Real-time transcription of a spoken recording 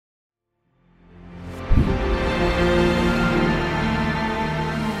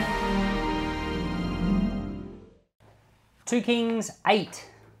2 Kings 8.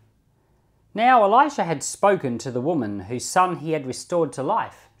 Now Elisha had spoken to the woman whose son he had restored to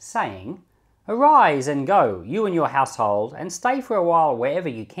life, saying, "Arise and go, you and your household, and stay for a while wherever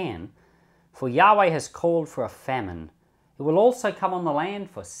you can, for Yahweh has called for a famine. It will also come on the land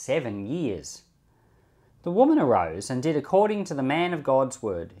for 7 years." The woman arose and did according to the man of God's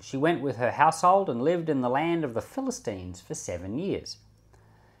word. She went with her household and lived in the land of the Philistines for 7 years.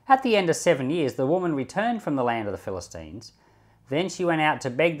 At the end of 7 years, the woman returned from the land of the Philistines. Then she went out to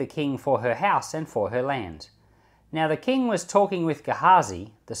beg the king for her house and for her land. Now the king was talking with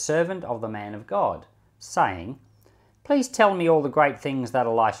Gehazi, the servant of the man of God, saying, "Please tell me all the great things that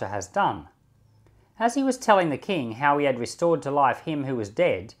Elisha has done." As he was telling the king how he had restored to life him who was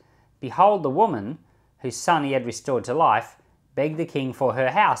dead, behold, the woman, whose son he had restored to life, begged the king for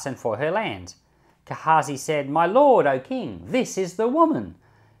her house and for her land. Gehazi said, "My lord, O king, this is the woman,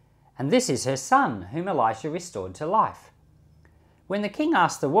 and this is her son, whom Elisha restored to life." When the king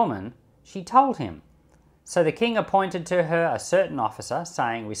asked the woman, she told him. So the king appointed to her a certain officer,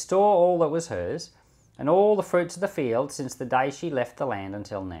 saying, "Restore all that was hers, and all the fruits of the field since the day she left the land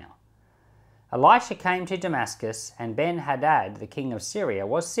until now." Elisha came to Damascus, and Ben-Hadad, the king of Syria,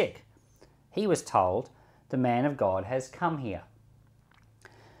 was sick. He was told, "The man of God has come here."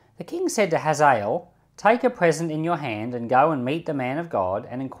 The king said to Hazael, "Take a present in your hand, and go and meet the man of God,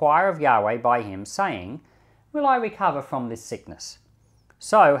 and inquire of Yahweh by him, saying, Will I recover from this sickness?"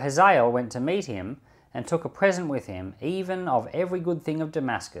 So Hazael went to meet him, and took a present with him, even of every good thing of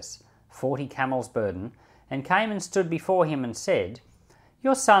Damascus, 40 camels' burden, and came and stood before him and said,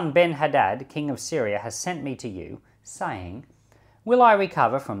 "Your son Ben-Hadad, king of Syria, has sent me to you, saying, Will I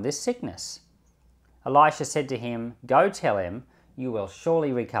recover from this sickness?" Elisha said to him, "Go tell him, you will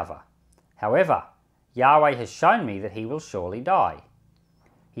surely recover. However, Yahweh has shown me that he will surely die."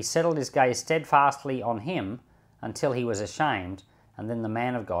 He settled his gaze steadfastly on him until he was ashamed, and then the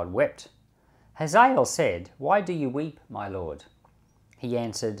man of God wept. Hazael said, "Why do you weep, my lord?" He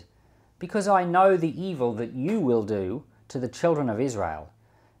answered, "Because I know the evil that you will do to the children of Israel.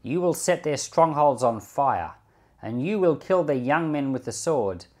 You will set their strongholds on fire, and you will kill their young men with the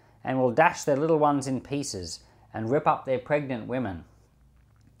sword, and will dash their little ones in pieces, and rip up their pregnant women."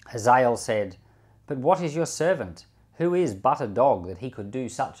 Hazael said, "But what is your servant? Who is but a dog that he could do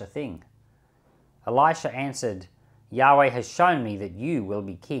such a thing?" Elisha answered, "Yahweh has shown me that you will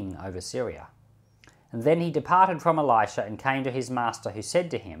be king over Syria." And then he departed from Elisha and came to his master, who said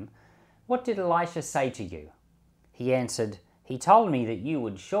to him, "What did Elisha say to you?" He answered, "He told me that you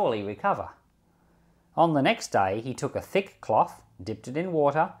would surely recover." On the next day he took a thick cloth, dipped it in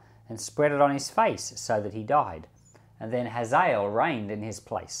water, and spread it on his face, so that he died. And then Hazael reigned in his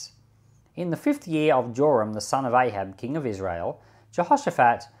place. In the 5th year of Joram the son of Ahab, king of Israel,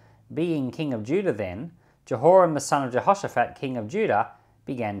 Jehoshaphat being king of Judah then, Jehoram the son of Jehoshaphat, king of Judah,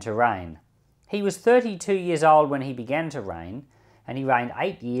 began to reign. He was 32 years old when he began to reign, and he reigned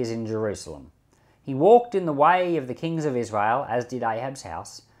 8 years in Jerusalem. He walked in the way of the kings of Israel, as did Ahab's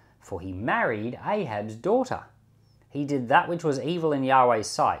house, for he married Ahab's daughter. He did that which was evil in Yahweh's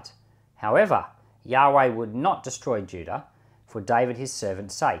sight. However, Yahweh would not destroy Judah, for David his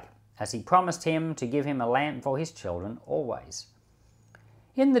servant's sake, as he promised him to give him a lamp for his children always.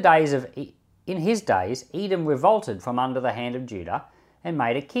 In his days, Edom revolted from under the hand of Judah, and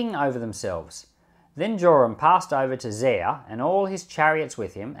made a king over themselves. Then Joram passed over to Zair, and all his chariots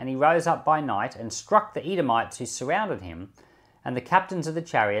with him, and he rose up by night, and struck the Edomites who surrounded him, and the captains of the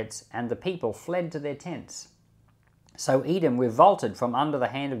chariots, and the people fled to their tents. So Edom revolted from under the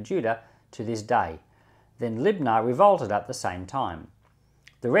hand of Judah to this day. Then Libnah revolted at the same time.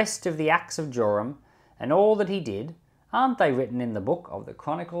 The rest of the acts of Joram, and all that he did, aren't they written in the book of the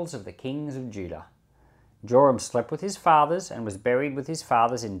Chronicles of the Kings of Judah? Joram slept with his fathers, and was buried with his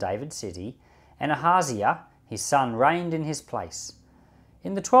fathers in David's city, and Ahaziah, his son, reigned in his place.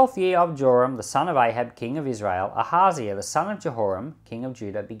 In the 12th year of Joram, the son of Ahab, king of Israel, Ahaziah, the son of Jehoram, king of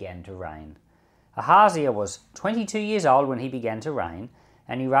Judah, began to reign. Ahaziah was 22 years old when he began to reign,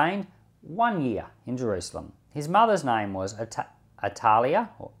 and he reigned 1 year in Jerusalem. His mother's name was Athaliah,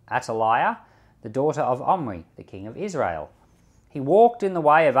 the daughter of Omri, the king of Israel. He walked in the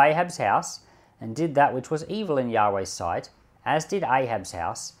way of Ahab's house, and did that which was evil in Yahweh's sight, as did Ahab's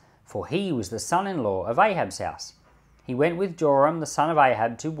house, for he was the son-in-law of Ahab's house. He went with Joram the son of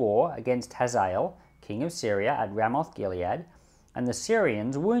Ahab to war against Hazael, king of Syria, at Ramoth-Gilead, and the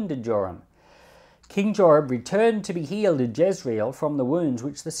Syrians wounded Joram. King Joram returned to be healed in Jezreel from the wounds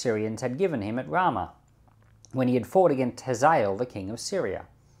which the Syrians had given him at Ramah, when he had fought against Hazael, the king of Syria.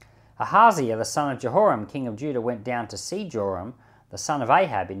 Ahaziah the son of Jehoram, king of Judah, went down to see Joram the son of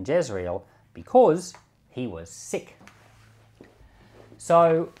Ahab in Jezreel, because he was sick.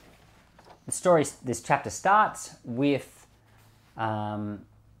 So the story, this chapter starts with the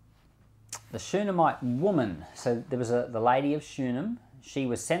Shunamite woman. So there was the lady of Shunam. She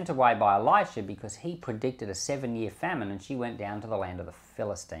was sent away by Elisha because he predicted a 7-year famine, and she went down to the land of the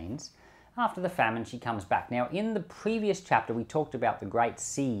Philistines. After the famine, she comes back. Now, in the previous chapter, we talked about the great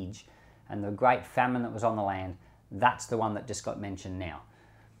siege and the great famine that was on the land. That's the one that just got mentioned now.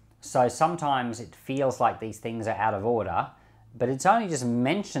 So sometimes it feels like these things are out of order, but it's only just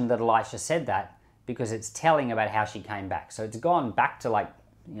mentioned that Elisha said that because it's telling about how she came back. So it's gone back to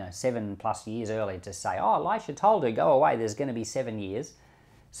 7+ years earlier to say, oh, Elisha told her, go away, there's going to be 7 years.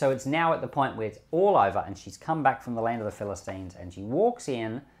 So it's now at the point where it's all over, and she's come back from the land of the Philistines, and she walks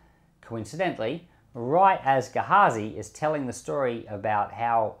in, coincidentally, right as Gehazi is telling the story about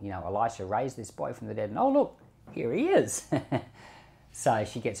how, Elisha raised this boy from the dead, and oh, look, here he is. So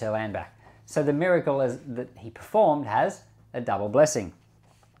she gets her land back. So the miracle that he performed has a double blessing.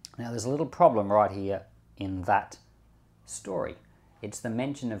 Now there's a little problem right here in that story. It's the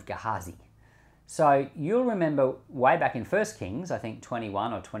mention of Gehazi. So you'll remember way back in 1 Kings, I think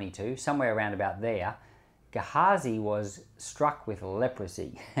 21 or 22, somewhere around about there, Gehazi was struck with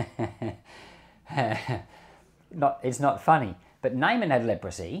leprosy. It's not funny, but Naaman had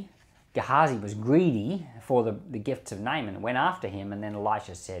leprosy. Gehazi was greedy for the gifts of Naaman, went after him, and then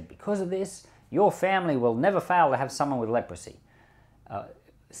Elisha said, because of this, your family will never fail to have someone with leprosy.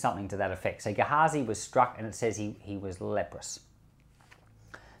 Something to that effect. So Gehazi was struck, and it says he was leprous.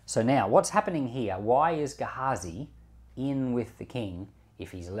 So now, what's happening here? Why is Gehazi in with the king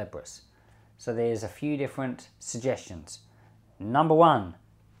if he's leprous? So there's a few different suggestions. Number one,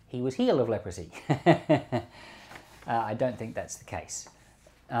 he was healed of leprosy. I don't think that's the case.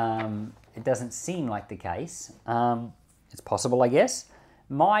 It doesn't seem like the case. It's possible, I guess.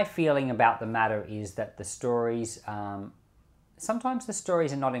 My feeling about the matter is that the stories, sometimes the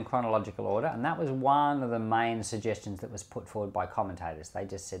stories are not in chronological order, and that was one of the main suggestions that was put forward by commentators. They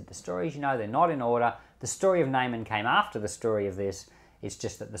just said the stories, they're not in order. The story of Naaman came after the story of this. It's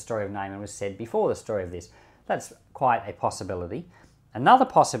just that the story of Naaman was said before the story of this. That's quite a possibility. Another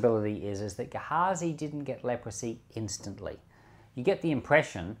possibility is that Gehazi didn't get leprosy instantly. You get the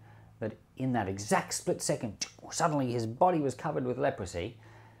impression that in that exact split second, suddenly his body was covered with leprosy.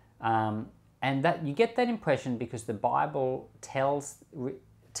 And that you get that impression because the Bible tells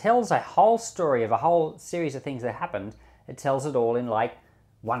a whole story of a whole series of things that happened. It tells it all in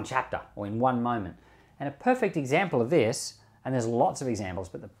one chapter or in one moment. And a perfect example of this, and there's lots of examples,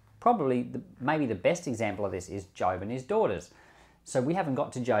 but maybe the best example of this is Job and his daughters. So we haven't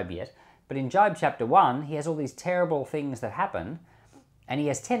got to Job yet, but in Job chapter 1, he has all these terrible things that happen, and he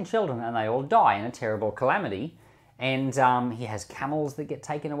has 10 children, and they all die in a terrible calamity. And he has camels that get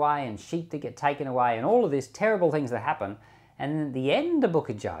taken away and sheep that get taken away and all of these terrible things that happen. And then at the end of the book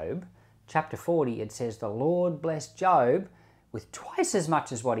of Job, chapter 40, it says, the Lord blessed Job with twice as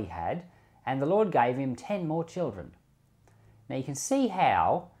much as what he had, and the Lord gave him 10 more children. Now you can see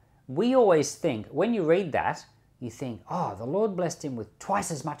how we always think, when you read that, you think, oh, the Lord blessed him with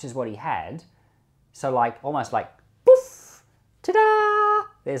twice as much as what he had. So almost like, poof, ta-da,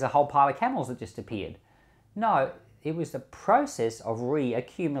 there's a whole pile of camels that just appeared. No, it was the process of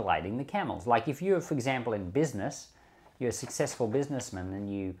reaccumulating the camels. Like if you're, for example, in business, you're a successful businessman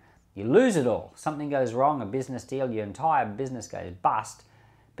and you lose it all. Something goes wrong, a business deal, your entire business goes bust,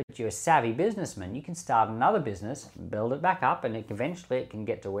 but you're a savvy businessman. You can start another business, build it back up, and eventually it can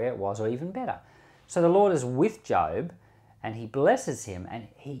get to where it was or even better. So the Lord is with Job, and he blesses him, and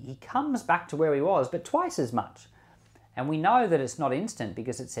he comes back to where he was, but twice as much. And we know that it's not instant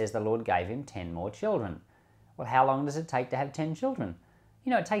because it says the Lord gave him 10 more children. Well, how long does it take to have 10 children?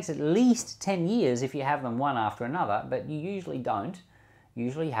 It takes at least 10 years if you have them one after another, but you usually don't. You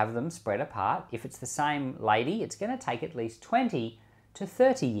usually have them spread apart. If it's the same lady, it's going to take at least 20 to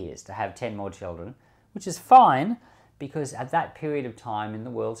 30 years to have 10 more children, which is fine because at that period of time in the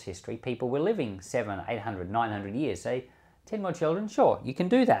world's history, people were living 700, 800, 900 years. So 10 more children, sure, you can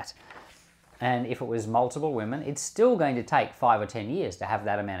do that. And if it was multiple women, it's still going to take 5 or 10 years to have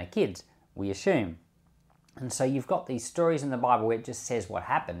that amount of kids, we assume. And so you've got these stories in the Bible where it just says what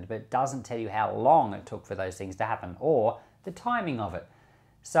happened, but it doesn't tell you how long it took for those things to happen or the timing of it.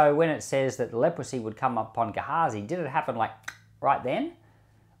 So when it says that leprosy would come upon Gehazi, did it happen right then?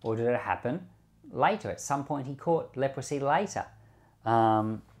 Or did it happen later? At some point he caught leprosy later.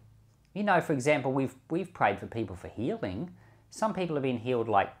 For example, we've prayed for people for healing. Some people have been healed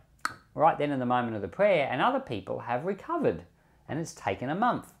right then in the moment of the prayer, and other people have recovered, and it's taken a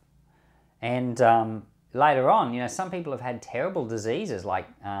month. And later on, some people have had terrible diseases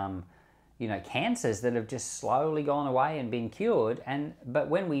cancers that have just slowly gone away and been cured. But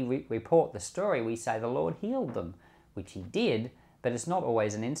when we report the story, we say the Lord healed them, which he did, but it's not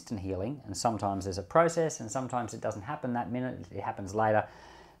always an instant healing. And sometimes there's a process, and sometimes it doesn't happen that minute, it happens later.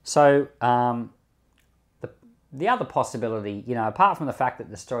 So the other possibility, apart from the fact that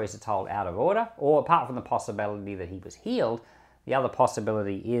the stories are told out of order, or apart from the possibility that he was healed, the other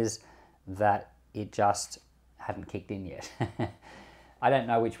possibility is that it just hadn't kicked in yet. I don't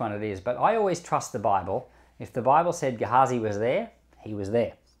know which one it is, but I always trust the Bible. If the Bible said Gehazi was there, he was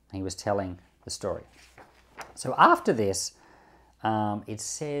there. He was telling the story. So after this, it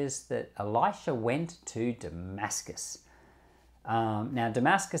says that Elisha went to Damascus. Now,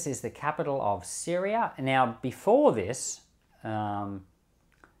 Damascus is the capital of Syria. Now, before this,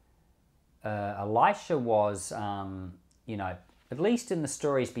 Elisha was, at least in the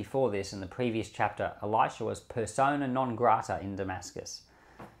stories before this, in the previous chapter, Elisha was persona non grata in Damascus.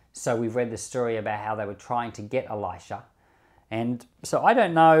 So we've read the story about how they were trying to get Elisha. And so I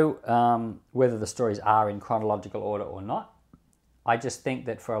don't know whether the stories are in chronological order or not. I just think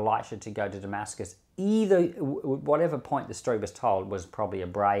that for Elisha to go to Damascus, whatever point the story was told, was probably a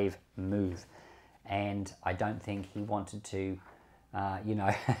brave move. And I don't think he wanted to, I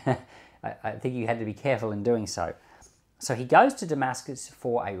think you had to be careful in doing so. So he goes to Damascus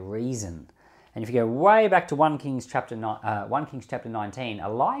for a reason. And if you go way back to 1 Kings chapter 19,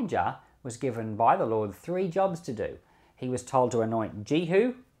 Elijah was given by the Lord 3 jobs to do. He was told to anoint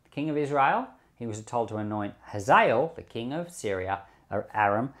Jehu, the king of Israel. He was told to anoint Hazael, the king of Syria, or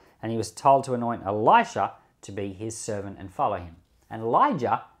Aram. And he was told to anoint Elisha to be his servant and follow him. And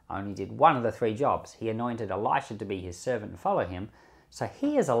Elijah only did one of the 3 jobs. He anointed Elisha to be his servant and follow him. So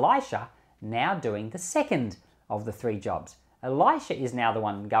here's Elisha now doing the second of the 3 jobs. Elisha is now the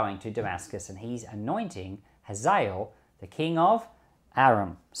one going to Damascus, and he's anointing Hazael, the king of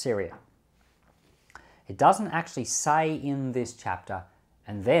Aram, Syria. It doesn't actually say in this chapter,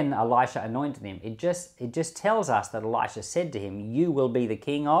 and then Elisha anointed him. It just tells us that Elisha said to him, "You will be the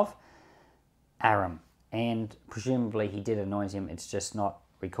king of Aram." And presumably he did anoint him. It's just not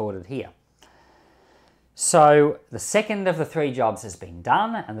recorded here. So the second of the 3 jobs has been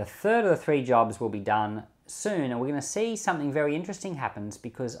done, and the third of the 3 jobs will be done soon. And we're going to see something very interesting happens,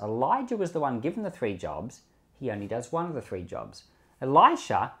 because Elijah was the one given the 3 jobs. He only does one of the 3 jobs.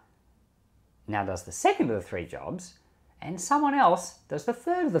 Elisha now does the second of the 3 jobs, and someone else does the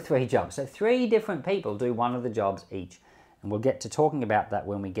third of the 3 jobs. So 3 different people do one of the jobs each. And we'll get to talking about that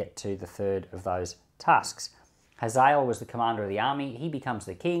when we get to the third of those tasks. Hazael was the commander of the army. He becomes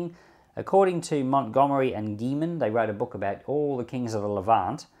the king. According to Montgomery and Gieman, they wrote a book about all the kings of the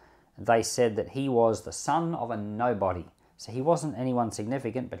Levant. They said that he was the son of a nobody. So he wasn't anyone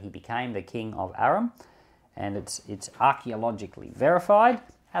significant, but he became the king of Aram. And it's archaeologically verified,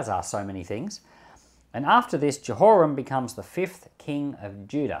 as are so many things. And after this, Jehoram becomes the 5th king of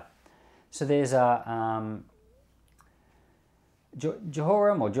Judah. So there's a...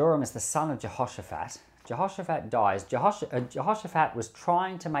 Jehoram, or Joram, is the son of Jehoshaphat. Jehoshaphat dies. Jehoshaphat was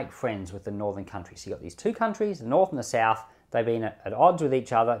trying to make friends with the northern countries. So you've got these 2 countries, the north and the south. They've been at odds with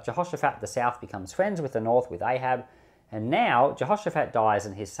each other. Jehoshaphat, the south, becomes friends with the north, with Ahab. And now Jehoshaphat dies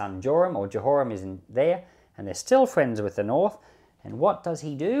and his son Joram, or Jehoram, is in there. And they're still friends with the north. And what does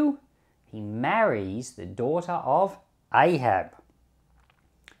he do? He marries the daughter of Ahab.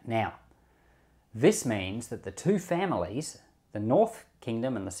 Now, this means that the 2 families, the north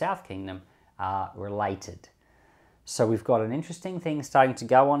kingdom and the south kingdom, are related. So we've got an interesting thing starting to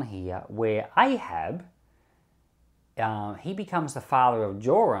go on here, where Ahab, he becomes the father of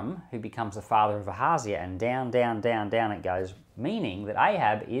Joram, who becomes the father of Ahaziah, and down, down, down, down it goes, meaning that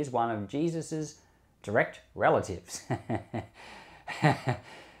Ahab is one of Jesus's direct relatives.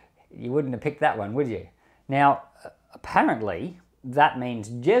 You wouldn't have picked that one, would you? Now, apparently, that means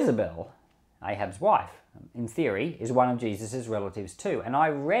Jezebel, Ahab's wife, in theory, is one of Jesus's relatives too. And I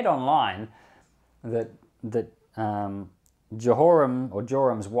read online that Jehoram, or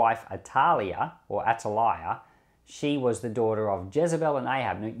Joram's wife, Athaliah, or Athaliah, she was the daughter of Jezebel and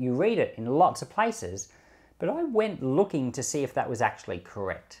Ahab. Now, you read it in lots of places, but I went looking to see if that was actually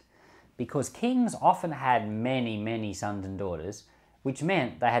correct. Because kings often had many, many sons and daughters, which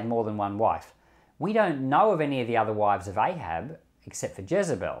meant they had more than one wife. We don't know of any of the other wives of Ahab, except for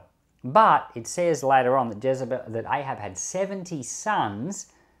Jezebel. But it says later on that Ahab had 70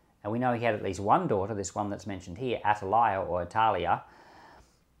 sons, and we know he had at least one daughter, this one that's mentioned here, Athaliah or Athaliah.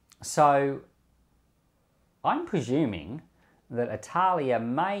 So I'm presuming that Athaliah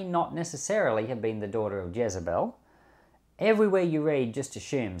may not necessarily have been the daughter of Jezebel. Everywhere you read just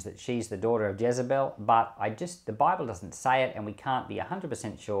assumes that she's the daughter of Jezebel, but the Bible doesn't say it, and we can't be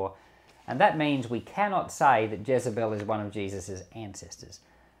 100% sure. And that means we cannot say that Jezebel is one of Jesus' ancestors,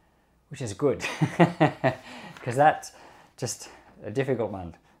 which is good, because that's just a difficult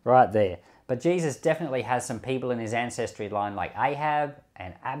one right there. But Jesus definitely has some people in his ancestry line like Ahab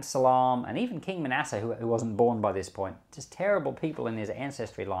and Absalom and even King Manasseh, who wasn't born by this point. Just terrible people in his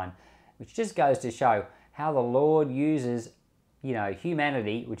ancestry line, which just goes to show how the Lord uses,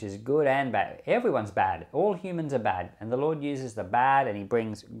 humanity, which is good and bad. Everyone's bad. All humans are bad. And the Lord uses the bad and he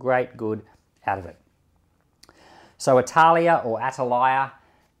brings great good out of it. So Athaliah or Athaliah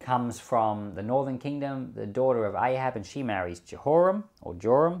comes from the northern kingdom, the daughter of Ahab, and she marries Jehoram or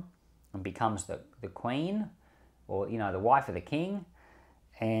Joram and becomes the queen, or the wife of the king,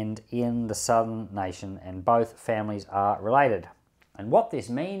 and in the southern nation, and both families are related. And what this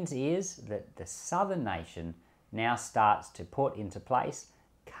means is that the southern nation now starts to put into place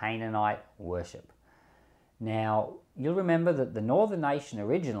Canaanite worship. Now, you'll remember that the northern nation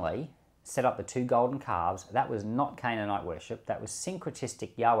originally set up the 2 golden calves. That was not Canaanite worship, that was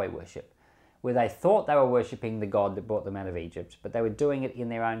syncretistic Yahweh worship, where they thought they were worshipping the God that brought them out of Egypt, but they were doing it in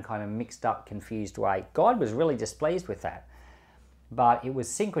their own kind of mixed up, confused way. God was really displeased with that, but it was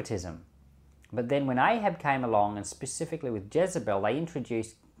syncretism. But then when Ahab came along, and specifically with Jezebel, they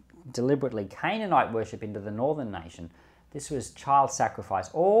introduced deliberately Canaanite worship into the northern nation. This was child sacrifice.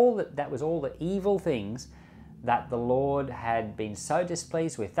 That was all the evil things that the Lord had been so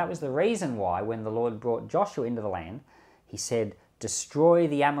displeased with. That was the reason why when the Lord brought Joshua into the land, he said, destroy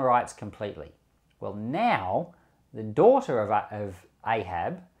the Amorites completely. Well, now the daughter of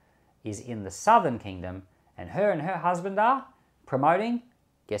Ahab is in the southern kingdom, and her husband are promoting,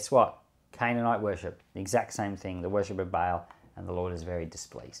 guess what? Canaanite worship. The exact same thing, the worship of Baal, and the Lord is very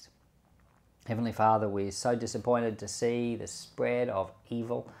displeased. Heavenly Father, we're so disappointed to see the spread of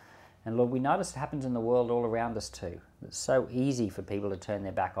evil. And Lord, we notice it happens in the world all around us too. It's so easy for people to turn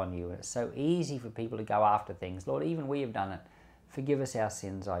their back on you. And it's so easy for people to go after things. Lord, even we have done it. Forgive us our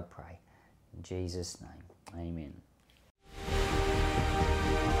sins, I pray. In Jesus' name, amen.